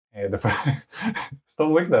Stop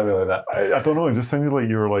looking at me like that. I don't know. It just sounded like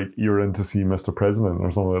you were in to see Mr. President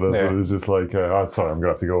or something like that. Yeah. So it was just like, sorry, I'm gonna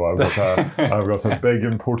have to go. I've got a big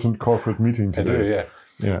important corporate meeting I today. do, yeah.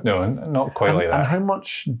 Yeah. No, not quite like And that. how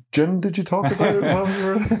much gin did you talk about while you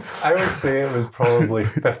were there? I would say it was probably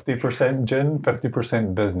 50% gin,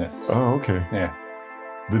 50% business. Oh, okay. Yeah.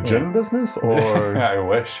 The gin business, or I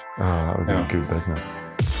wish. that would be Yeah. good business.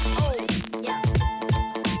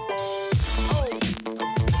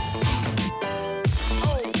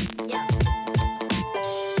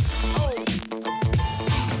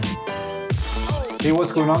 Hey,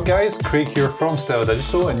 what's going on, guys? Craig here from Stellar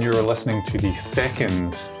Digital, and you're listening to the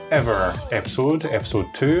second ever episode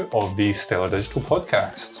 2 of the Stellar Digital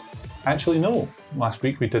podcast. Actually, no. Last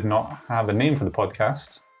week we did not have a name for the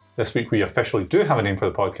podcast. This week we officially do have a name for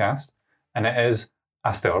the podcast, and it is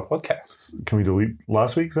A Stellar Podcast. Can we delete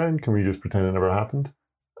last week's then? Can we just pretend it never happened?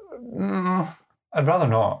 I'd rather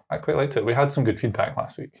not. I quite liked it. We had some good feedback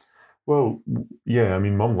last week. Well, yeah, I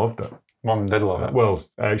mean, Mum loved it. Mum did love it. Well,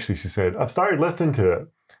 actually, she said, I've started listening to it,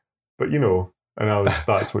 but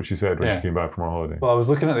that's what she said when Yeah. she came back from her holiday. Well, I was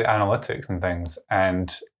looking at the analytics and things,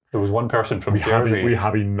 and there was one person from we Jersey.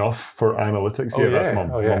 have enough for analytics. Oh, Yeah, that's yeah.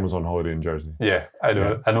 Mum. Oh, yeah. Mum was on holiday in Jersey. Yeah, I know.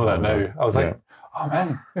 Yeah. I know that now. I was Yeah. like, oh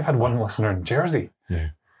man, we've had one listener in Jersey. Yeah.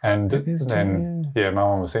 And It is then, true, my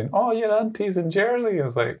mum was saying, oh, your auntie's in Jersey. I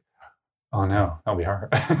was like, oh no, that'll be her.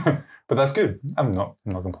 But that's good. I'm not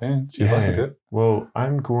complaining. She's Yeah. listened to it. Well, where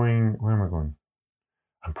am I going?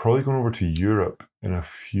 I'm probably going over to Europe in a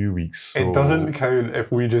few weeks. So It doesn't count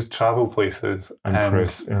if we just travel places and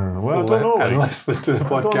Chris. Well, I don't know. and like, listen to the I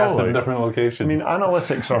don't know, podcast in like- different locations. I mean,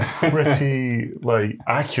 analytics are pretty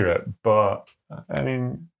accurate, but I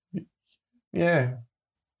mean, yeah,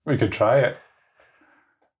 we could try it.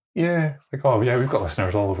 yeah, It's like, oh yeah, we've got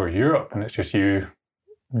listeners all over Europe, and it's just you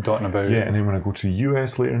dotting about. yeah. And then when I go to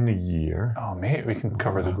US later in the year, Oh mate, we can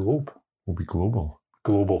cover the globe. we'll be global.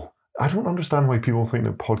 Global. I don't understand why people think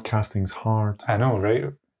that podcasting's hard. I know, right?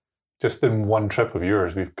 Just in one trip of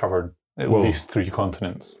yours, we've covered at Well, least 3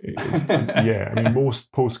 continents. Yeah, I mean,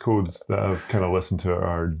 most postcodes that I've kind of listened to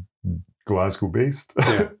are Glasgow-based.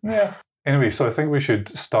 Yeah. Anyway, so I think we should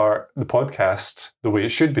start the podcast the way it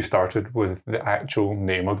should be started, with the actual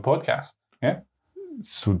name of the podcast. Yeah?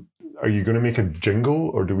 So, are you going to make a jingle,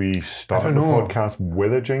 or do we start I the don't know. podcast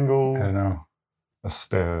with a jingle? I don't know. A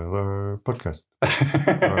stellar podcast,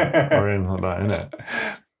 or anything like that, innit?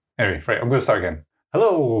 Anyway, right, I'm going to start again.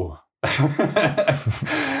 Hello.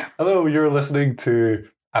 Hello, you're listening to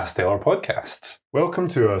A Stellar Podcast. Welcome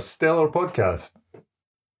to a stellar podcast.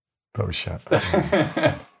 That was shit.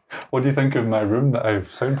 What do you think of my room that I've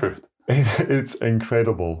soundproofed? It's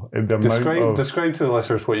incredible. The amount Describe to the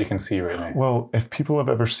listeners what you can see right now. Well, if people have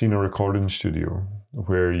ever seen a recording studio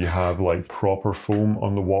where you have proper foam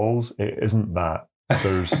on the walls, it isn't that.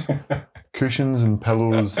 There's cushions and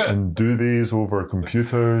pillows and duvets over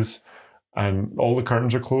computers, and all the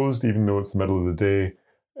curtains are closed, even though it's the middle of the day.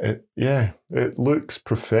 It looks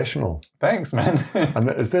professional. Thanks, man. And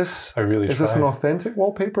is this I really is this an tried. authentic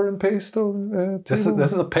wallpaper and pastel table?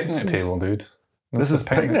 This is a picnic table, dude. This is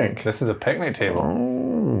picnic? This is a picnic table.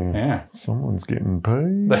 Oh, Yeah. someone's getting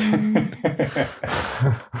paid.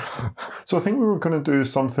 So I think we were going to do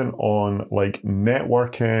something on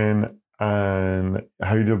networking and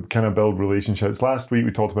how to kind of build relationships. Last week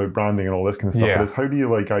we talked about branding and all this kind of stuff, Yeah. but it's how do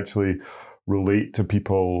you actually relate to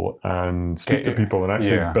people and speak to people and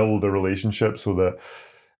actually Yeah. build a relationship, so that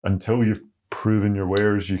until you've proven your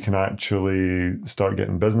wares, you can actually start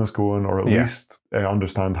getting business going, or at Yeah. least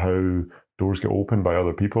understand how doors get opened by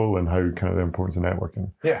other people and how kind of the importance of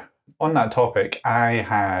networking. Yeah. On that topic, I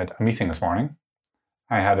had a meeting this morning.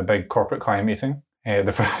 I had a big corporate client meeting.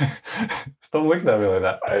 Stop looking at me like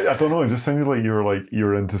that. I don't know. It just sounded like you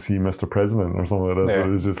were in to see Mr. President or something like that. Yeah. So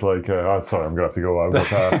it was just like, sorry, I'm going to have to go.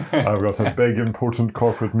 I've got a big important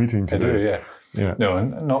corporate meeting I today. do, yeah. Yeah. No,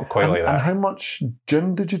 not quite like And that. how much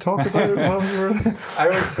gin did you talk about while you were there? I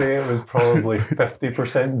would say it was probably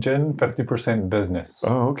 50% gin, 50% business.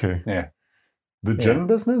 Oh, okay. Yeah. The gin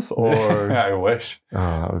business, or I wish.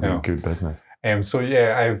 that would be No. good business. So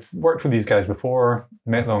yeah, I've worked with these guys before.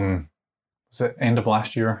 Met them, was it end of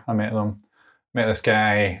last year? I met them. Met this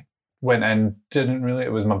guy, went in,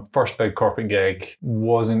 it was my first big corporate gig.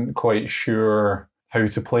 Wasn't quite sure how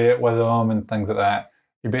to play it with him and things like that.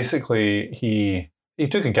 He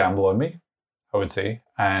took a gamble on me, I would say,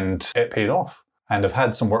 and it paid off. And I've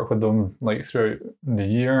had some work with them throughout the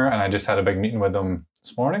year, and I just had a big meeting with them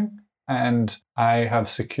this morning. And I have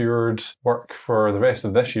secured work for the rest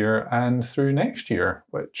of this year and through next year,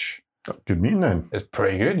 which Good meeting then. is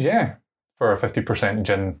pretty good, yeah, for a 50%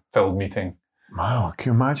 gin-filled meeting. Wow,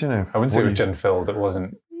 can you imagine if... I wouldn't say it was gin filled. It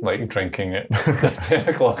wasn't like drinking at 10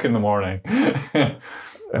 o'clock in the morning.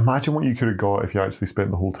 Imagine what you could have got if you actually spent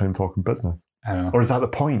the whole time talking business. I know. Or is that the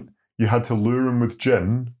point? You had to lure him with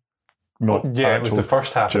gin, not it was the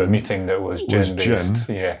first half of the meeting that was gin based.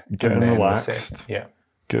 Yeah. Get him relaxed. Yeah.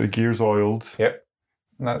 Get the gears oiled. Yep.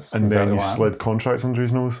 That's and exactly then you slid contracts under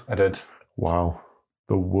his nose. I did. Wow.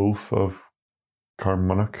 The wolf of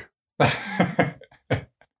Carmunnock.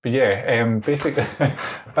 But yeah, basically,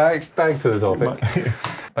 back to the topic.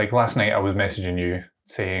 Like last night I was messaging you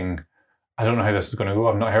saying, I don't know how this is going to go.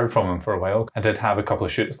 I've not heard from them for a while. I did have a couple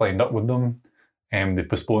of shoots lined up with them. They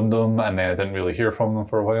postponed them and then I didn't really hear from them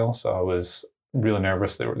for a while. So I was really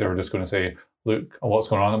nervous. They were just going to say, look, a lot's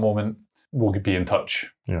going on at the moment. We'll be in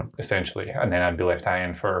touch, essentially. And then I'd be left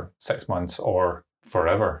hanging for 6 months or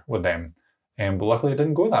forever with them. But luckily it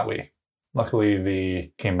didn't go that way. Luckily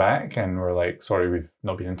they came back and were like, sorry, we've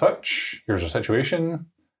not been in touch. Here's our situation.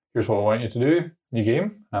 Here's what I want you to do. New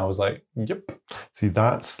game. And I was like, yep. See,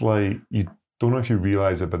 that's like, you don't know if you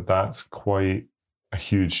realise it, but that's quite a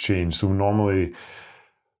huge change. So normally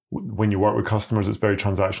when you work with customers, it's very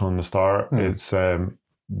transactional in the start. It's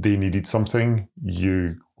they needed something,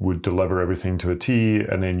 you would deliver everything to a T,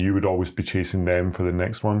 and then you would always be chasing them for the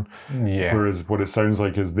next one. Yeah. Whereas what it sounds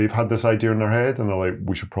like is they've had this idea in their head and they're like,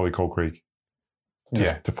 we should probably call Craig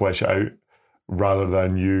to flesh it out, rather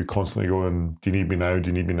than you constantly going, do you need me now? Do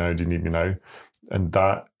you need me now? Do you need me now? And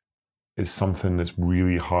that is something that's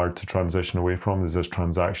really hard to transition away from, is this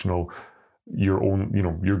transactional, your own,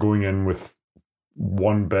 you're going in with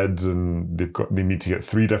one bid and they need to get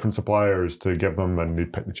 3 different suppliers to give them, and they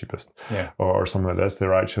pick the cheapest, or something like this.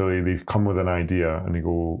 They come with an idea and they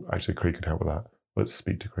go, actually Craig could help with that, let's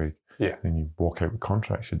speak to Craig. Then you walk out with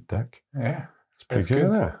contracts, you dick. It's pretty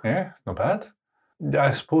good, isn't it? It's not bad.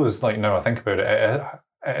 I suppose, like, now I think about it,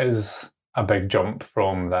 it is a big jump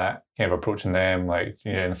from that kind of approaching them, like,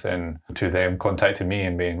 anything, to them contacting me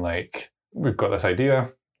and being like, we've got this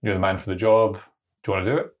idea, you're the man for the job, do you want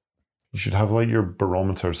to do it? You should have like your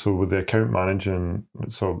barometer. So with the account managing,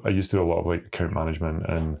 so I used to do a lot of like account management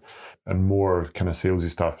and more kind of salesy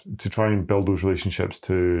stuff to try and build those relationships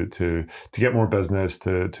to get more business,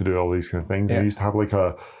 to do all these kind of things. And I used to have like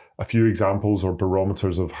a few examples or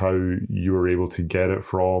barometers of how you were able to get it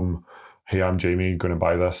from, hey, I'm Jamie, going to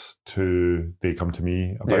buy this, to they come to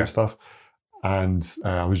me about stuff. And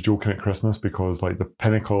I was joking at Christmas because like the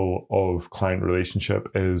pinnacle of client relationship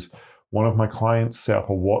is one of my clients set up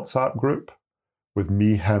a WhatsApp group with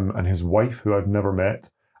me, him, and his wife, who I've never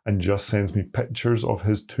met, and just sends me pictures of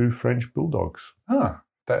his 2 French bulldogs.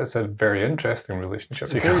 That is a very interesting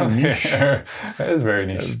relationship. It's very niche. It is very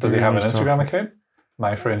niche. Does he have an Instagram account?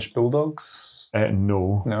 My French Bulldogs?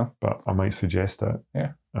 No, but I might suggest it.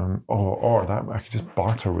 Or that I could just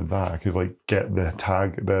barter with that. I could like get the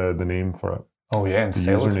tag, the name for it. And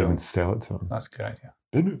sell it to him. And sell it to him. That's a good idea.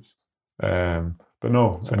 Business. But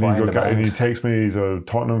no, and he texts me, he's a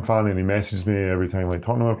Tottenham fan, and he messages me every time, like,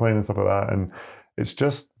 Tottenham are playing and stuff like that. And it's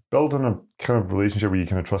just building a kind of relationship where you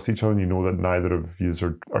kind of trust each other and you know that neither of you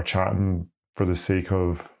are chatting for the sake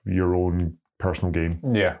of your own personal gain.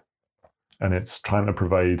 And it's trying to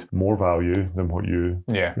provide more value than what you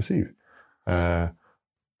receive.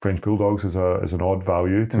 French Bulldogs is an odd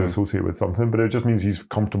value to associate with something, but it just means he's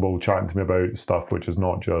comfortable chatting to me about stuff which is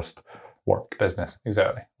not just work. Business,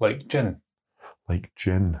 exactly. Like gin.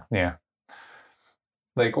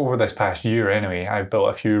 Like over this past year anyway, I've built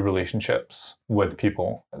a few relationships with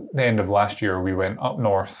people. At the end of last year, we went up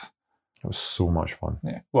north. It was so much fun.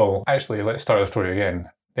 Well, actually, let's start the story again.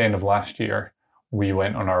 At the end of last year, we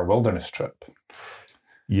went on our wilderness trip.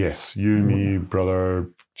 Yes, you, me, brother,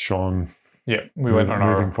 Sean. We went on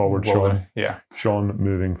our moving forward, Sean. Sean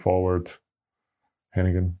moving forward,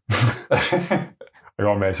 Hennigan. I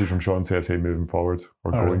got a message from Sean saying moving forward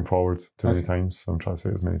or going forward too many times. So I'm trying to say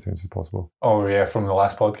it as many times as possible. From the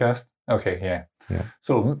last podcast? Okay,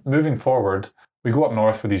 So moving forward, we go up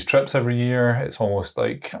north for these trips every year. It's almost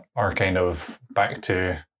like our kind of back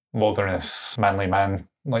to wilderness, manly man,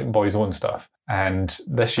 like boys own stuff. And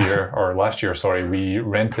this year, or last year, sorry, we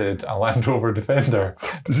rented a Land Rover Defender.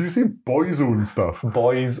 Did you say boys own stuff?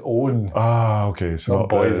 Boys own. Okay. So not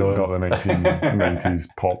boys own. Not the 1990s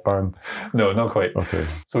pop band. No, not quite. Okay.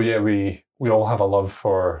 So we all have a love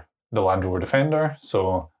for the Land Rover Defender.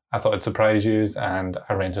 So I thought I'd surprise you, and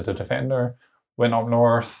I rented a Defender. Went up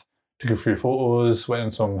north, took a few photos, went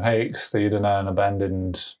on some hikes, stayed in an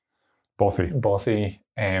abandoned bothy.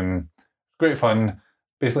 Great fun.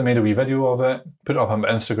 Basically made a wee video of it, put it up on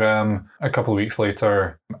Instagram. A couple of weeks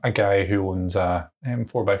later, a guy who owns a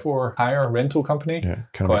 4x4 hire rental company.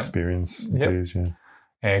 Kind of experience days,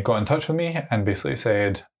 got in touch with me and basically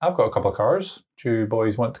said, I've got a couple of cars. Do you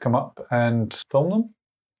boys want to come up and film them?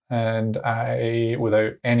 And I,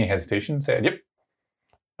 without any hesitation, said, yep.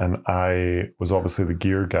 And I was obviously the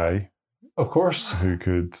gear guy. Of course. Who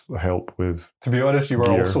could help with... To be honest, you were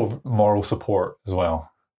gear. Also moral support as well.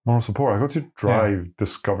 Moral support. I got to drive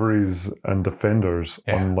Discoveries and Defenders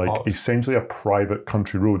on essentially a private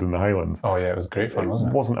country road in the Highlands. Oh yeah, it was great fun, wasn't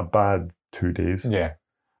it? It wasn't a bad 2 days. Yeah.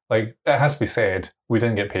 Like, it has to be said, we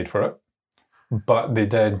didn't get paid for it, but they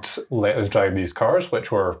did let us drive these cars,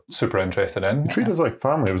 which we're super interested in. They treated us like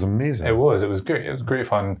family. It was amazing. It was great. It was great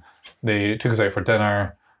fun. They took us out for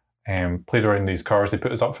dinner, played around these cars. They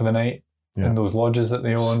put us up for the night in those lodges that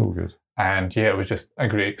they own. So good. And yeah, it was just a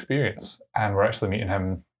great experience. And we're actually meeting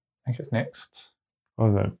him, I think it's next.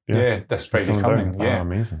 Oh, that? Yeah, this Friday coming. Yeah. Oh,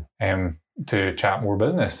 amazing. To chat more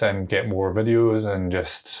business and get more videos and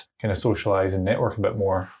just kind of socialise and network a bit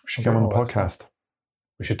more. We should get him on the podcast.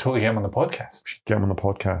 We should totally get him on the podcast. We should get him on the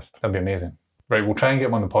podcast. That'd be amazing. Right, we'll try and get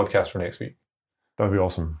him on the podcast for next week. That'd be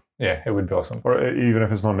awesome. Yeah, it would be awesome. Or even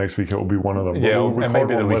if it's not next week, it will be one of them. Yeah, it might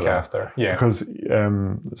be the week after. Yeah. Because,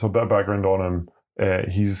 so a bit of background on him.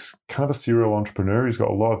 He's kind of a serial entrepreneur. He's got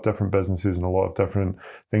a lot of different businesses and a lot of different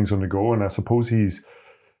things on the go. And I suppose he's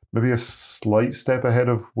maybe a slight step ahead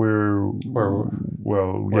of where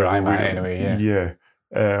I'm at anyway. Yeah.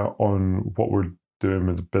 On what we're doing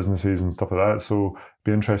with businesses and stuff like that. So it'd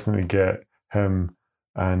be interesting to get him.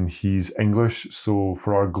 And he's English, so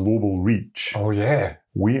for our global reach,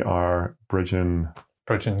 we are bridging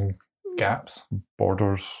gaps,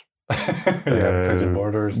 borders. Bridging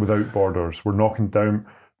borders without borders. We're knocking down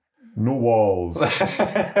no walls,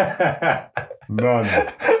 none,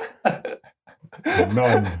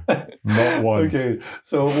 not one. Okay,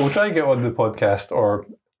 so we'll try and get on the podcast or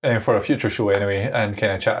for a future show anyway, and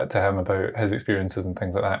kind of chat to him about his experiences and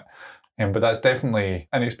things like that. But that's definitely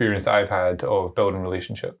an experience that I've had of building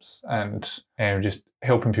relationships and just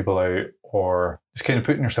helping people out or just kind of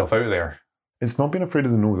putting yourself out there. It's not being afraid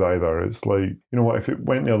of the no's either. It's like, you know what, if it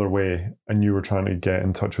went the other way and you were trying to get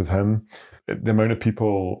in touch with him, the amount of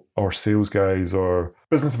people or sales guys or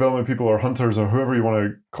business development people or hunters or whoever you want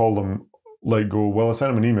to call them, like go, well, I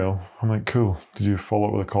sent him an email. I'm like, cool. Did you follow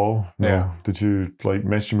up with a call? No. Yeah. Did you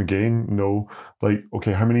message him again? No. Like,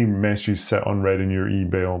 okay, how many messages sit unread in your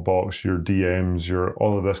email box, your DMs, your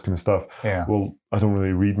all of this kind of stuff? Yeah. Well, I don't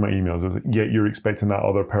really read my emails. Yet you're expecting that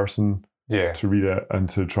other person to read it and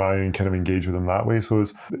to try and kind of engage with them that way. So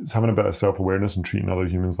it's having a bit of self-awareness and treating other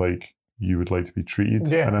humans like you would like to be treated.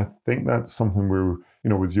 Yeah. And I think that's something where,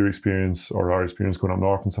 with your experience or our experience going up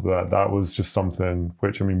north and stuff like that was just something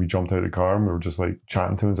which, we jumped out of the car and we were just like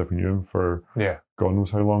chatting to him as if we knew him for God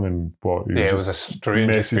knows how long. And it was a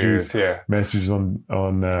strange experience. Messages on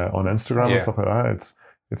Instagram and stuff like that.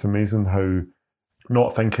 It's amazing how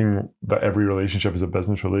not thinking that every relationship is a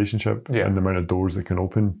business relationship and the amount of doors that can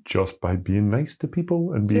open just by being nice to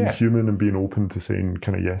people and being human and being open to saying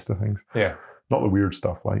kind of yes to things. Yeah. Not the weird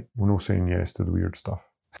stuff, like we're not saying yes to the weird stuff.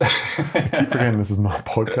 I keep forgetting this is not a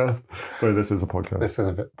podcast. Sorry, this is a podcast. This is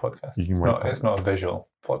a podcast. It's not a visual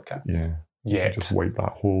podcast. Yeah. Yet. Just wipe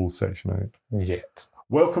that whole section out. Yet.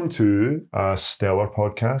 Welcome to a stellar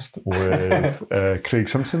podcast with Craig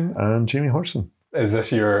Simpson and Jamie Horson. Is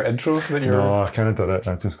this your intro that you're... No, I kind of did it.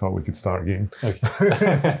 I just thought we could start again.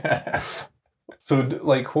 Okay. So,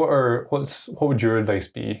 like, what would your advice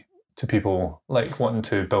be to people like wanting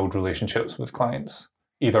to build relationships with clients,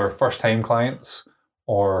 either first-time clients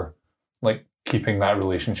or like keeping that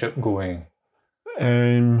relationship going?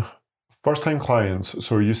 First-time clients.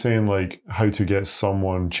 So, are you saying like how to get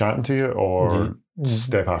someone chatting to you, or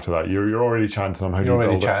step after that? You're already chatting to them. How do you build it? You're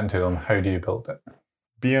already chatting to them. How do you build it?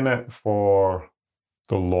 Be in it for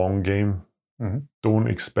the long game. Mm-hmm. Don't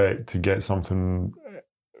expect to get something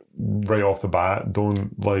right off the bat.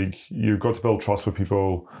 You've got to build trust with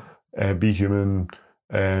people. Be human.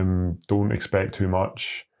 Don't expect too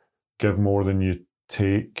much. Give more than you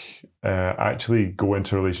take. Actually go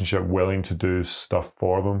into a relationship willing to do stuff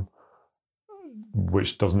for them,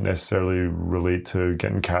 which doesn't necessarily relate to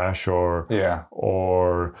getting cash or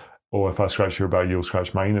if I scratch your back, you'll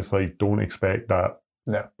scratch mine. It's like, don't expect that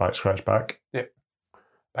back scratch back. Yeah.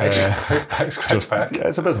 Back scratch back. Yeah,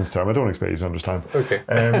 it's a business term. I don't expect you to understand. Okay.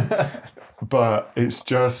 But it's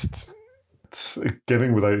just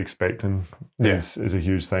giving without expecting is a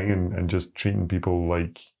huge thing, and just treating people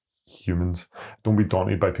like humans. Don't be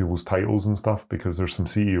daunted by people's titles and stuff, because there's some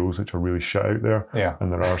CEOs which are really shit out there. Yeah. And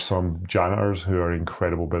there are some janitors who are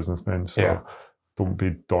incredible businessmen. So don't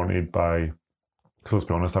be daunted by, because let's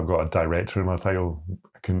be honest, I've got a director in my title.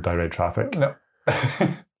 I can direct traffic. No.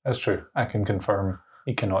 That's true. I can confirm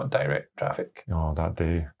You cannot direct traffic. Oh, that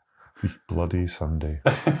day. Bloody Sunday.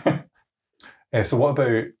 So what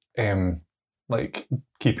about like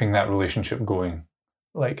keeping that relationship going?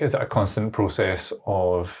 Like, is it a constant process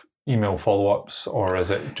of email follow-ups, or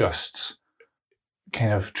is it just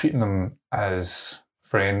kind of treating them as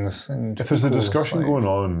friends? And If there's a equals, discussion like- going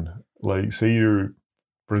on, like say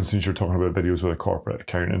for instance, you're talking about videos with a corporate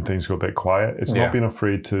account and things go a bit quiet, it's Yeah. not being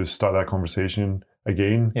afraid to start that conversation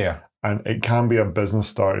again. Yeah. And it can be a business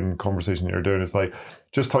starting conversation that you're doing. It's like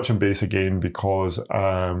just touching base again because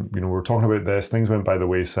we're talking about this. Things went by the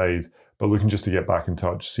wayside, but looking just to get back in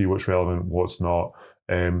touch, see what's relevant, what's not.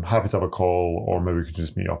 Happy to have a call, or maybe we could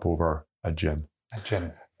just meet up over a gin. A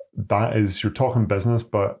gin. That is, you're talking business,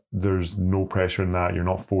 but there's no pressure in that. You're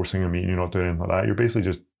not forcing a meeting. You're not doing anything like that. You're basically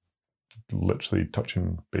just literally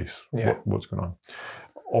touching base. Yeah. What's going on?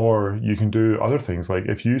 Or you can do other things. Like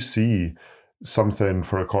if you see something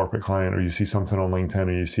for a corporate client, or you see something on LinkedIn,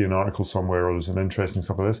 or you see an article somewhere, or there's an interesting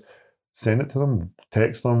stuff like this, send it to them,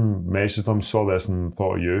 text them, message them, saw this and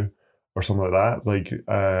thought of you, or something like that. Like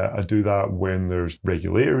I do that when there's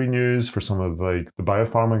regulatory news for some of like the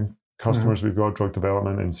biopharma customers we've got, drug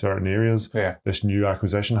development in certain areas. Yeah. This new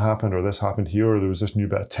acquisition happened, or this happened here, or there was this new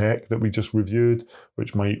bit of tech that we just reviewed,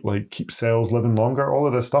 which might like keep cells living longer. All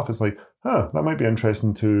of this stuff is like, that might be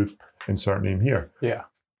interesting to insert name here. Yeah.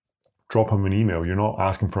 Drop them an email. You're not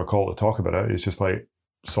asking for a call to talk about it. It's just like,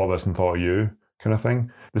 saw this and thought of you kind of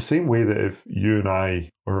thing. The same way that if you and I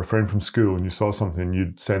or a friend from school and you saw something,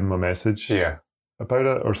 you'd send them a message Yeah. about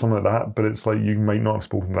it or something like that. But it's like you might not have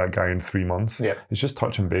spoken to that guy in 3 months. Yeah. It's just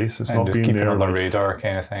touching base. It's And not just being keeping there on the like, radar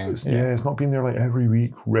kind of thing. it's not being there like every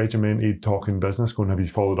week, regimented, talking business, going, have you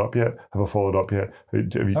followed up yet? Have I followed up yet?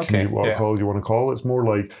 Have you Okay, what call you want to call? It's more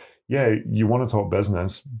like, you want to talk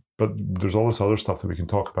business, but there's all this other stuff that we can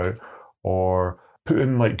talk about. Or put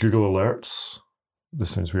in like Google Alerts.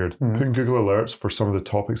 This sounds weird. Mhm. Put in Google Alerts for some of the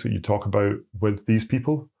topics that you talk about with these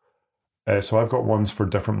people. So I've got ones for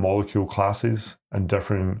different molecule classes and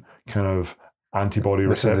different kind of antibody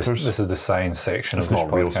receptors. This is the science section It's of this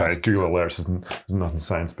not real podcast. science. Google Alerts there's nothing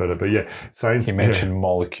science about it. But yeah, science. You mentioned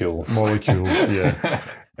molecules. Molecules, yeah.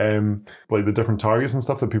 Like the different targets and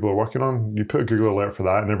stuff that people are working on. You put a Google Alert for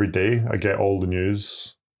that, and every day I get all the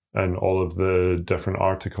news and all of the different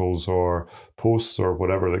articles or posts or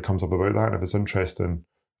whatever that comes up about that. And if it's interesting,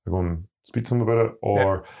 I go and speak to them about it.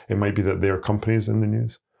 Or it might be that their company's in the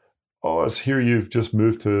news. Oh, it's here, you've just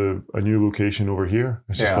moved to a new location over here.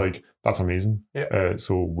 It's just like, that's amazing. Yeah.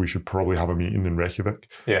 So we should probably have a meeting in Reykjavik.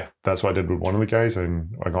 Yeah. That's what I did with one of the guys,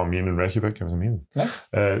 and I got a meeting in Reykjavik. It was amazing. Nice.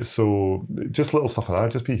 So just little stuff like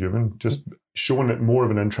that. Just be human. Just showing it more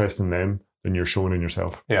of an interest in them than you're showing in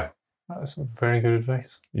yourself. Yeah. That's very good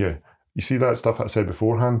advice. Yeah. You see that stuff I said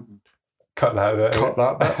beforehand? Cut that bit. Cut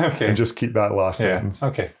that bit Okay. and just keep that last Yeah. sentence.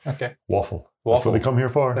 Okay. Waffle. That's Waffle. what they come here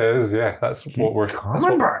for. It is, yeah. That's what we're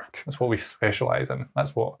coming back. That's what we specialise in.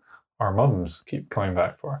 That's what our mums keep coming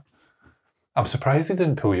back for. I'm surprised they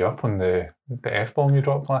didn't pull you up on the F-bomb you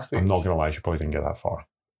dropped last week. I'm not going to lie, you probably didn't get that far.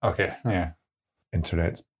 Okay, yeah.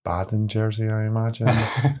 Internet's bad in Jersey, I imagine.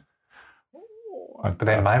 But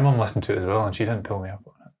then my mum listened to it as well, and she didn't pull me up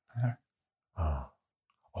on it. Oh.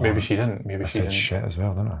 Maybe she didn't. Maybe I she said didn't. shit as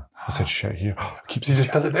well, didn't I? I said shit here. I keep She saying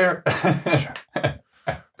just did it there.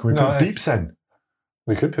 Can we No, put beeps in?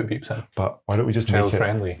 We could put beeps in. But why don't we just Child make it...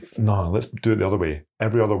 friendly. No, let's do it the other way.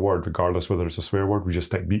 Every other word, regardless whether it's a swear word, we just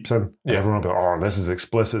stick beeps in. And Yeah. everyone will be like, oh, this is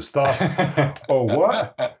explicit stuff. Oh,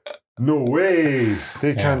 what? No way.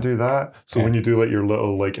 They can't do that. So Yeah. when you do like your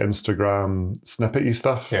little like Instagram snippety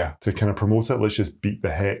stuff Yeah. to kind of promote it, let's just beat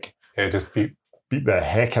the heck. Yeah, just beep. Beat the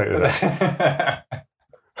heck out of it.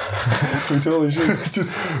 We totally should.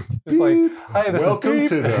 Just It's like, beep. hi, this Welcome is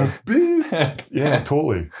to the beep. Yeah,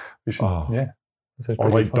 totally. We should, Oh. yeah. This is Or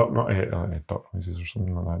pretty like fun. duck noises or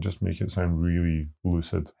something like that. Just make it sound really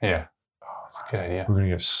lucid. Yeah, that's a good idea. We're going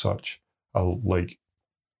to get such a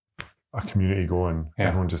community going. Yeah.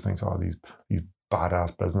 Everyone just thinks, oh, these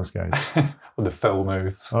badass business guys. With the fill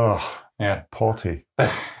mouths. Oh, Yeah. potty.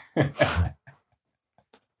 Have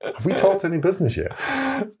we talked any business yet?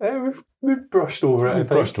 We've brushed over it. We've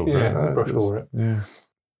brushed over it. We've brushed over it. Yeah.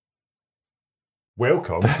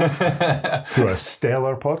 Welcome to a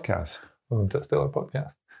stellar podcast. Welcome to a Stellar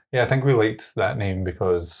Podcast. Yeah, I think we liked that name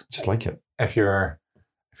because Just like it. if you're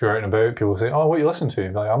out and about, people say, "Oh, what you listen to?"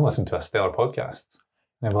 You're like, "I'm listening to a Stellar Podcast."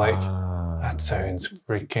 And they're like, "That sounds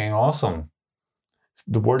freaking awesome."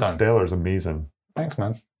 The word Done. stellar is amazing. Thanks,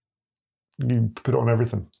 man. You put it on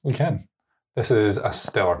everything. We can. This is a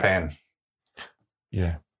stellar pen.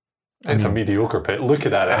 Yeah. It's a mediocre pen.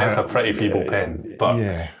 Looking at it, it's a pretty feeble pen. But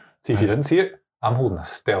yeah. see, if you didn't see it, I'm holding a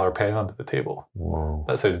Stellar pen under the table. Whoa.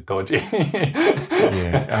 That sounds dodgy.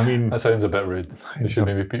 Yeah, I mean, that sounds a bit rude. it was,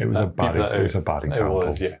 it was a bad example. It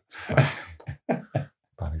was, yeah.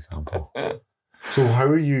 Bad example. So how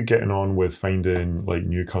are you getting on with finding like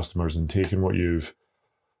new customers and taking what you've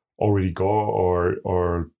already got,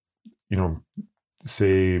 or you know,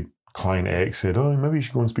 say client X said, oh, maybe you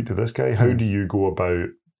should go and speak to this guy. How do you go about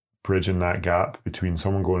bridging that gap between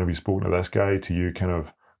someone going, have you spoken to this guy, to you kind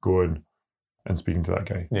of going and speaking to that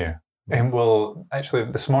guy? Yeah. Well, actually,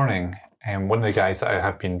 this morning, one of the guys that I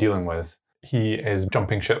have been dealing with, he is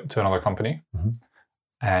jumping ship to another company. Mm-hmm.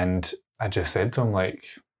 And I just said to him, like,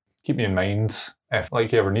 keep me in mind if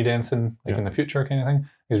like you ever need anything, like in the future kind of thing.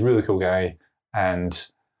 He's a really cool guy. And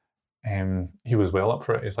he was well up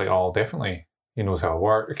for it. He's like, oh, definitely. He knows how I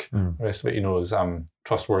work. The rest of it, he knows I'm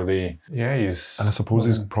trustworthy. Yeah, he's... And I suppose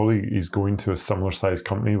he's going to a similar sized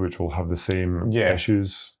company which will have the same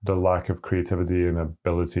issues, the lack of creativity and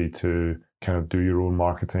ability to kind of do your own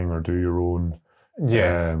marketing or do your own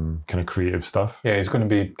kind of creative stuff. Yeah, he's going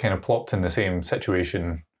to be kind of plopped in the same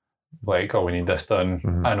situation, like, oh, we need this done.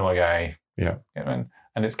 Mm-hmm. I know a guy. Yeah. You know,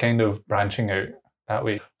 and it's kind of branching out that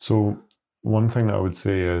way. So one thing that I would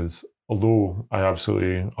say is, although I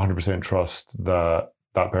absolutely 100% trust that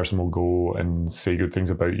that person will go and say good things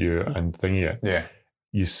about you and thingy it,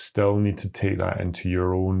 you still need to take that into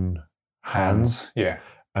your own hands. Yeah.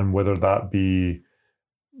 And whether that be,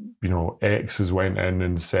 you know, X has went in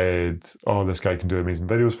and said, oh, this guy can do amazing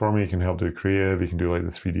videos for me, he can help do creative, he can do like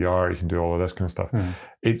the 3D art, he can do all of this kind of stuff.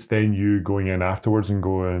 It's then you going in afterwards and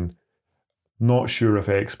going, not sure if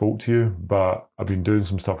X spoke to you, but I've been doing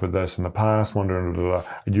some stuff with this in the past, wondering, blah, blah,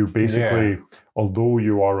 blah. And you basically, although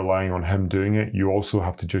you are relying on him doing it, you also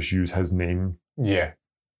have to just use his name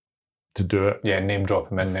to do it. Yeah, name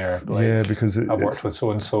drop him in there. Like, because I worked with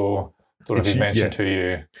so-and-so, don't know if he's mentioned to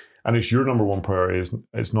you. And it's your number one priority.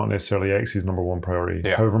 It's not necessarily X's number one priority.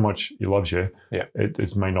 Yeah. However much he loves you,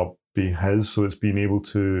 it might not be his. So it's being able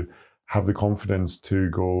to have the confidence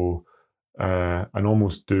to go, and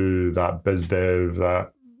almost do that biz dev,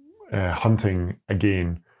 that hunting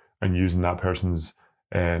again, and using that person's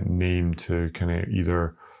name to kind of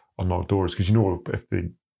either unlock doors. Because you know, if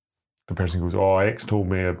the person goes, oh, X told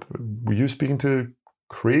me, were you speaking to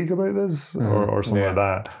Craig about this or something like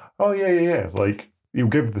that? Oh yeah. Like, you'll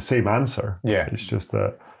give the same answer. Yeah. It's just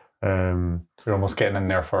that you're almost getting in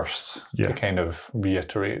there first to kind of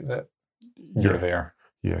reiterate that you're there.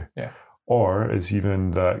 Yeah. Or it's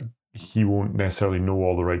even that he won't necessarily know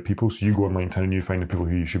all the right people. So you go on LinkedIn and you find the people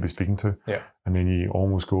who you should be speaking to. Yeah. And then you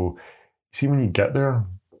almost go, see, when you get there,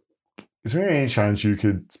 is there any chance you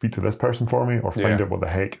could speak to this person for me or find out what the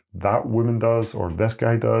heck that woman does or this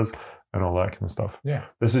guy does and all that kind of stuff? Yeah.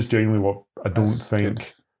 This is genuinely what I don't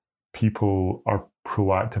think people are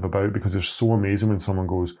proactive about, because they're so amazing when someone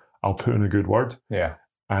goes, I'll put in a good word. Yeah.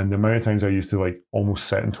 And the amount of times I used to like almost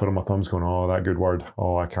sit and twiddle my thumbs going, oh, that good word.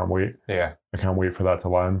 Oh, I can't wait. Yeah. I can't wait for that to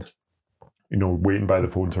land. You know, waiting by the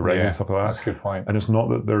phone to ring and stuff like that. That's a good point. And it's not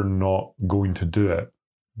that they're not going to do it.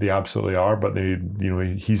 They absolutely are, but they, you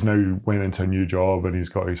know, he's now went into a new job and he's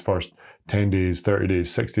got his first 10 days, 30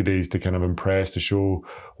 days, 60 days to kind of impress, to show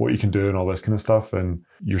what he can do and all this kind of stuff. And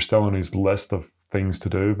you're still on his list of things to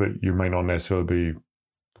do, but you might not necessarily be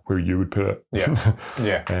where you would put it.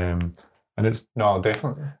 Yeah. And it's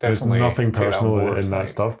definitely. There's nothing personal in that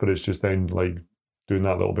stuff, but it's just then like doing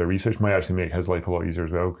that little bit of research might actually make his life a lot easier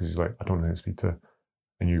as well, because he's like, I don't know who to speak to,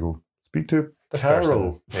 and you go, speak to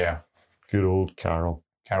Carol. Yeah, good old Carol.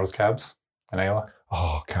 Carol's Cabs in Islay.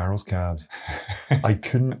 Oh, Carol's Cabs. I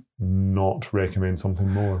couldn't not recommend something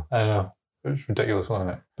more. I know, it's ridiculous,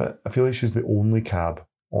 wasn't it? But I feel like she's the only cab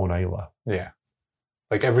on Islay. Yeah,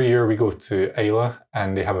 like every year we go to Islay,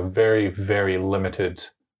 and they have a very, very limited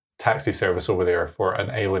taxi service over there for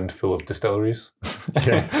an island full of distilleries.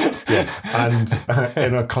 yeah. And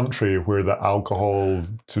in a country where the alcohol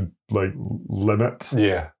to like limit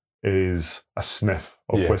is a sniff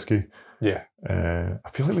of whiskey. Yeah. I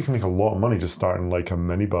feel like we can make a lot of money just starting like a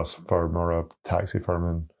minibus firm or a taxi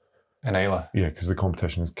firm in Islay. Yeah, because the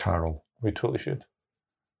competition is Carol. We totally should.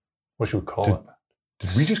 What should we call it?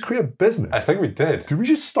 Did we just create a business? I think we did. Did we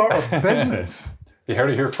just start a business? You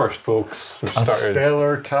heard it here first, folks. A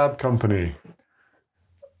Stellar cab company.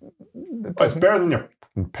 It's better than your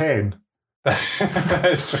pen.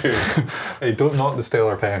 That's true. Hey, don't knock the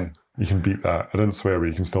Stellar pen. You can beep that. I didn't swear, but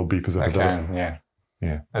you can still beep as if I did.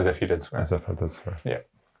 Yeah. As if you did swear. As if I did swear. Yeah.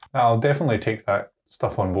 I'll definitely take that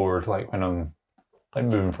stuff on board, like when I'm like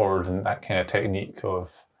moving forward, and that kind of technique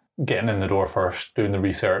of getting in the door first, doing the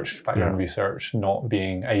research, background research, not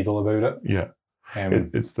being idle about it. Yeah. I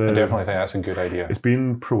It's definitely think that's a good idea. It's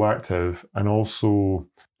being proactive, and also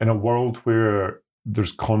in a world where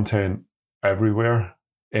there's content everywhere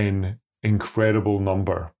in incredible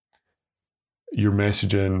number, you're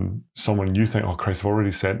messaging someone, you think, oh Christ, I've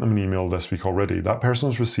already sent them an email this week already. That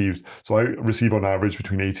person's received, so I receive on average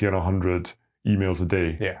between 80 and 100 emails a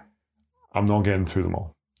day. Yeah. I'm not getting through them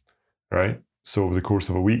all, right? So over the course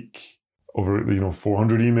of a week, over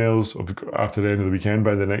 400 emails after the end of the weekend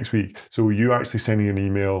by the next week. So you actually sending an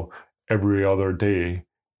email every other day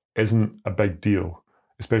isn't a big deal,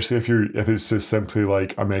 especially if it's just simply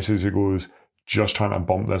like a message that goes, just trying to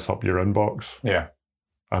bump this up your inbox. Yeah.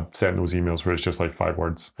 I've sent those emails where it's just like 5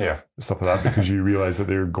 words. Yeah. Stuff like that, because you realize that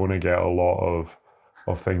they're going to get a lot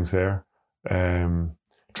of things there.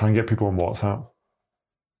 Try and get people on WhatsApp.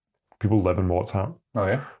 People live in WhatsApp. Oh,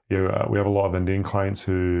 yeah? Yeah, we have a lot of Indian clients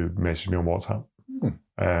who message me on WhatsApp.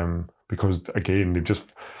 Because, again, they've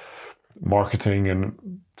just... marketing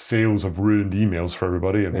and sales have ruined emails for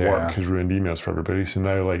everybody, and work has ruined emails for everybody. So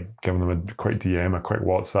now, like, giving them a quick DM, a quick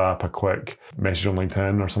WhatsApp, a quick message on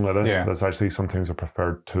LinkedIn or something like this, that's actually sometimes a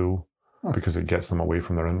preferred tool because it gets them away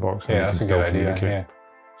from their inbox. Yeah, that's a good idea. Yeah.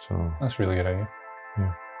 So that's a really good idea.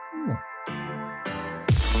 Yeah.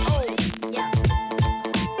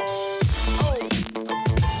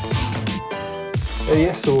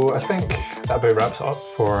 So I think that about wraps it up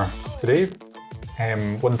for today.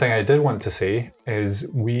 One thing I did want to say is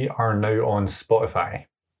we are now on Spotify.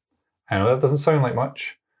 I know that doesn't sound like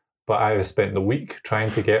much, but I have spent the week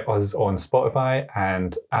trying to get us on Spotify,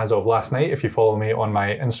 and as of last night, if you follow me on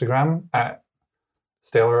my Instagram at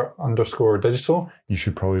stellar_digital. You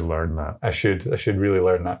should probably learn that. I should really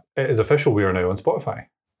learn that. It is official, we are now on Spotify.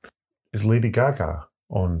 Is Lady Gaga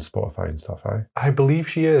on Spotify and stuff, I believe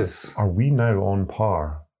she is. Are we now on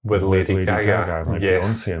par with Lady Gaga and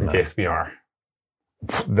yes, Beyonce in that? Yes, we are.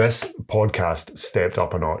 This podcast stepped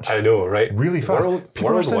up a notch. I know, right? Really fast.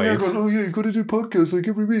 People are sitting there going, oh yeah, you've got to do podcasts like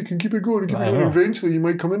every week and keep it going and keep it going. Eventually you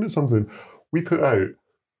might come into something. We put out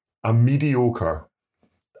a mediocre,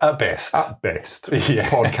 at best,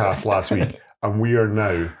 podcast last week, and we are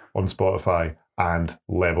now on Spotify and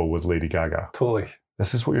level with Lady Gaga. Totally.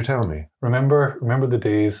 This is what you're telling me. Remember the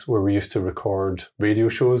days where we used to record radio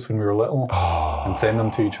shows when we were little and send them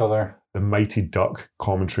to each other? The Mighty Duck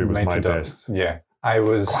commentary was my best. Yeah. I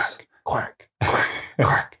was... Quack, quack,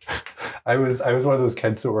 quack. I was one of those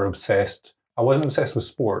kids that were obsessed. I wasn't obsessed with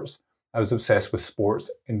sports. I was obsessed with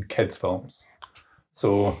sports in kids' films.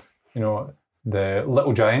 So, the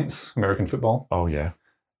Little Giants, American football. Oh, yeah.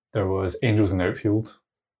 There was Angels in the Outfield,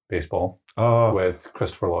 baseball, with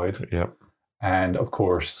Christopher Lloyd. Yep. And, of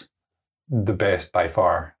course, the best by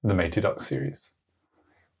far, the Mighty Ducks series.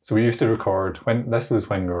 So we used to record, this was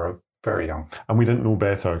when we were very young. And we didn't know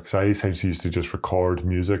better, because I essentially used to just record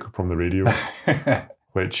music from the radio,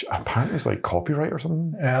 which apparently is like copyright or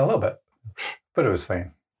something. Yeah, a little bit. But it was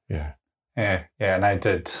fine. Yeah. Yeah, and I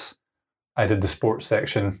did the sports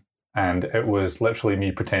section, and it was literally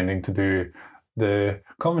me pretending to do the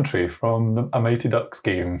commentary from a Mighty Ducks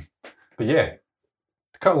game. But yeah,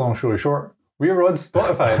 to cut a long story short, we are on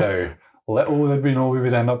Spotify now. Little did we know we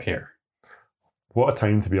would end up here. What a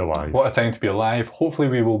time to be alive. What a time to be alive. Hopefully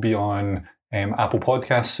we will be on Apple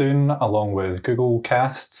Podcasts soon, along with Google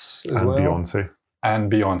Casts as well.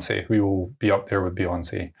 And Beyonce. We will be up there with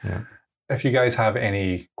Beyonce. Yeah. If you guys have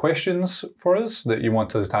any questions for us that you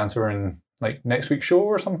want us to answer in like next week's show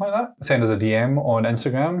or something like that, send us a DM on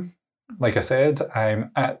Instagram. Like I said,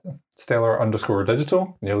 I'm at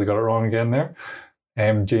stellar_digital. Nearly got it wrong again there.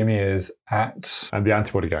 Jamie is at... I'm the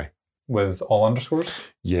antibody guy. With all underscores?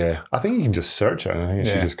 Yeah. I think you can just search it and I think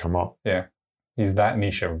it should just come up. Yeah. He's that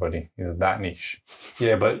niche, everybody. He's that niche.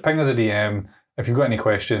 Yeah, but ping us a DM. If you've got any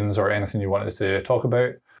questions or anything you want us to talk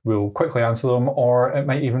about, we'll quickly answer them, or it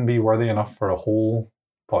might even be worthy enough for a whole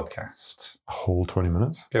podcast. A whole 20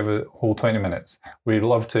 minutes? Give it a whole 20 minutes. We'd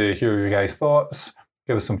love to hear your guys' thoughts.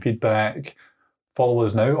 Give us some feedback. Follow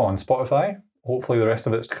us now on Spotify. Hopefully the rest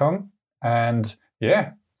of it's to come. And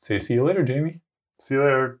yeah, say see you later, Jamie. See you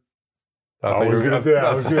later. I was going to do it.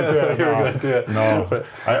 I was going to do it. You were going to do it. No. But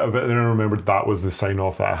then I remembered that was the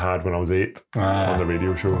sign-off that I had when I was 8 on the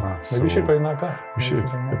radio show. Maybe we should bring that back. We should.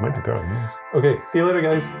 It might be better than this. Okay, see you later,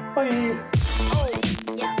 guys. Bye.